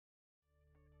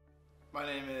My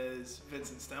name is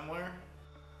Vince Stemmler.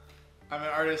 I'm an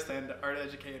artist and art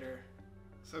educator.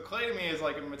 So clay to me is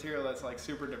like a material that's like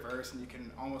super diverse and you can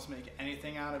almost make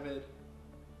anything out of it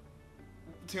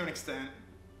to an extent.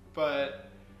 But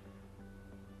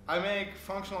I make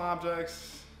functional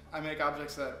objects. I make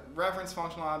objects that reference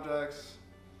functional objects.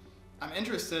 I'm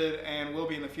interested and will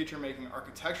be in the future making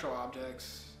architectural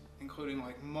objects, including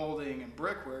like molding and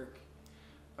brickwork.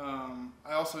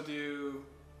 I also do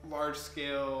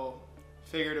large-scale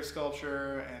figurative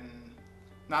sculpture and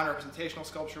non-representational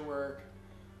sculpture work.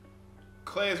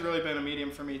 Clay has really been a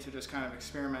medium for me to just kind of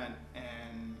experiment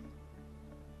and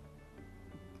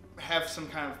have some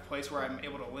kind of place where I'm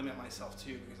able to limit myself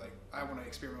to, because like I want to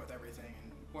experiment with everything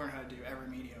and learn how to do every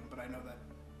medium, but I know that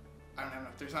I don't have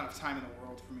enough, there's not enough time in the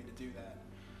world for me to do that.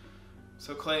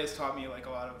 So clay has taught me like a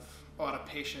lot of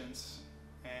patience,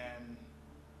 and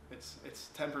it's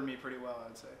tempered me pretty well,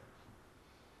 I'd say.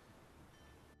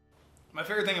 My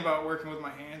favorite thing about working with my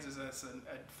hands is that it's a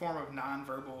form of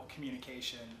nonverbal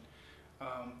communication.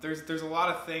 There's a lot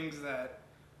of things that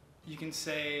you can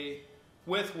say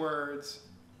with words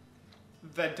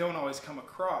that don't always come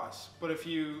across, but if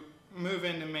you move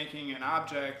into making an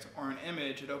object or an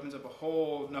image, it opens up a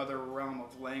whole nother realm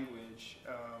of language.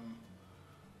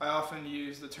 I often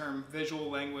use the term visual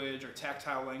language or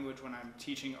tactile language when I'm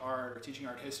teaching art or teaching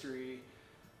art history,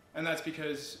 and that's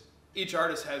because each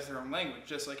artist has their own language,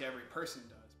 just like every person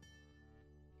does.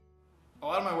 A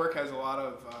lot of my work has a lot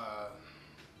of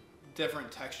different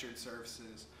textured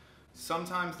surfaces.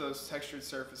 Sometimes those textured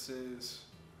surfaces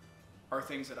are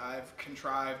things that I've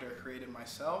contrived or created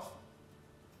myself,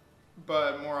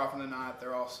 but more often than not,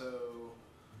 they're also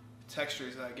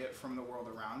textures that I get from the world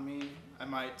around me. I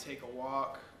might take a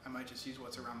walk, I might just use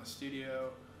what's around the studio,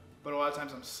 but a lot of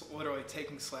times I'm literally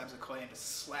taking slabs of clay and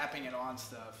just slapping it on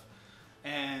stuff.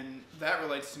 And that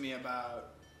relates to me about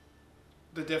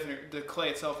the clay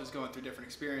itself is going through different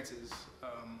experiences,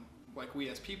 like we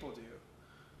as people do.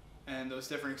 And those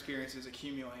different experiences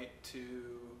accumulate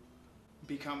to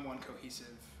become one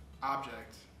cohesive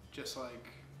object, just like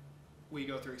we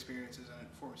go through experiences and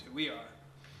it forms who we are.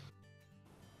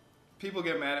 People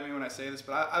get mad at me when I say this,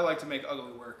 but I like to make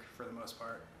ugly work for the most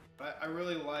part. But I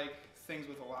really like things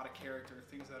with a lot of character,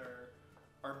 things that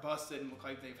are busted and look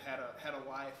like they've had a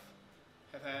life,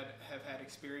 have had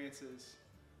experiences.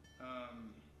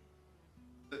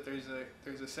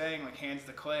 There's a saying like hands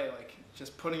to clay, like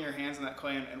just putting your hands in that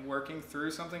clay and working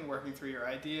through something, working through your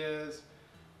ideas,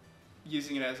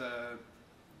 using it as a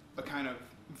kind of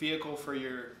vehicle for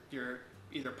your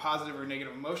either positive or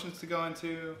negative emotions to go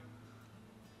into.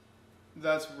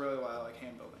 That's really why I like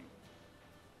hand building.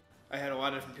 I had a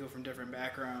lot of different people from different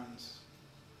backgrounds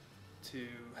to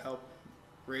help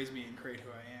raise me and create who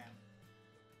I am.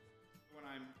 When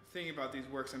I'm thinking about these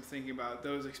works, I'm thinking about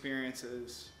those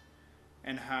experiences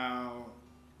and how,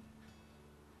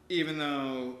 even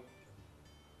though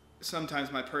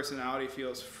sometimes my personality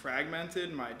feels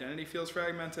fragmented, my identity feels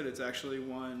fragmented, it's actually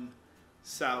one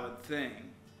solid thing.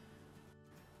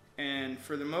 And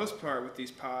for the most part with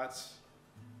these pots,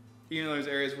 even though there's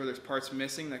areas where there's parts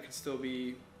missing that could still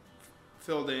be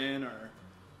filled in or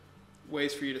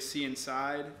ways for you to see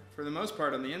inside, for the most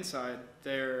part on the inside,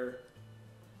 they're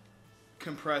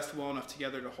compressed well enough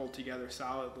together to hold together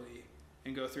solidly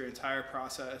and go through an entire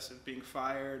process of being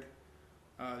fired,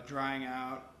 drying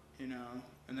out,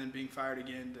 and then being fired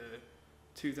again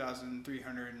to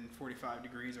 2,345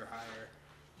 degrees or higher.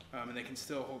 And they can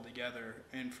still hold together.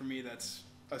 And for me, that's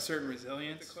a certain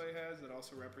resilience the clay has that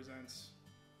also represents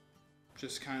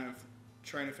just kind of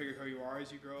trying to figure who you are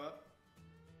as you grow up.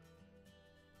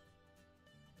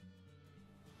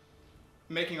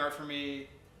 Making art for me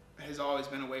has always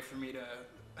been a way for me to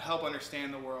help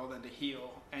understand the world and to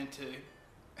heal and to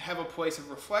have a place of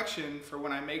reflection for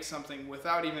when I make something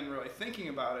without even really thinking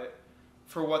about it,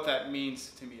 for what that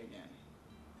means to me again.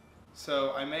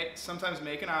 So I sometimes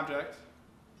make an object,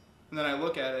 and then I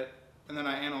look at it, and then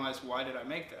I analyze, why did I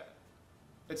make that?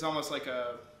 It's almost like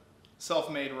a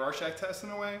self-made Rorschach test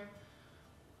in a way.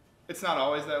 It's not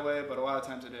always that way, but a lot of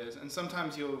times it is. And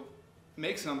sometimes you'll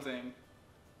make something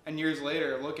and years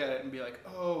later look at it and be like,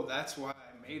 oh, that's why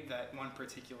I made that one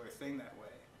particular thing that way.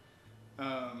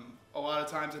 A lot of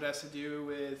times it has to do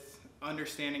with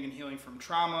understanding and healing from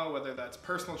trauma, whether that's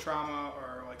personal trauma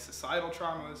or like societal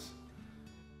traumas.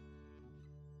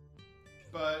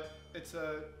 But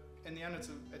in the end,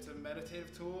 it's a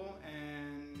meditative tool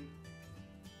and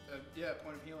a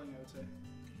point of healing, I would say.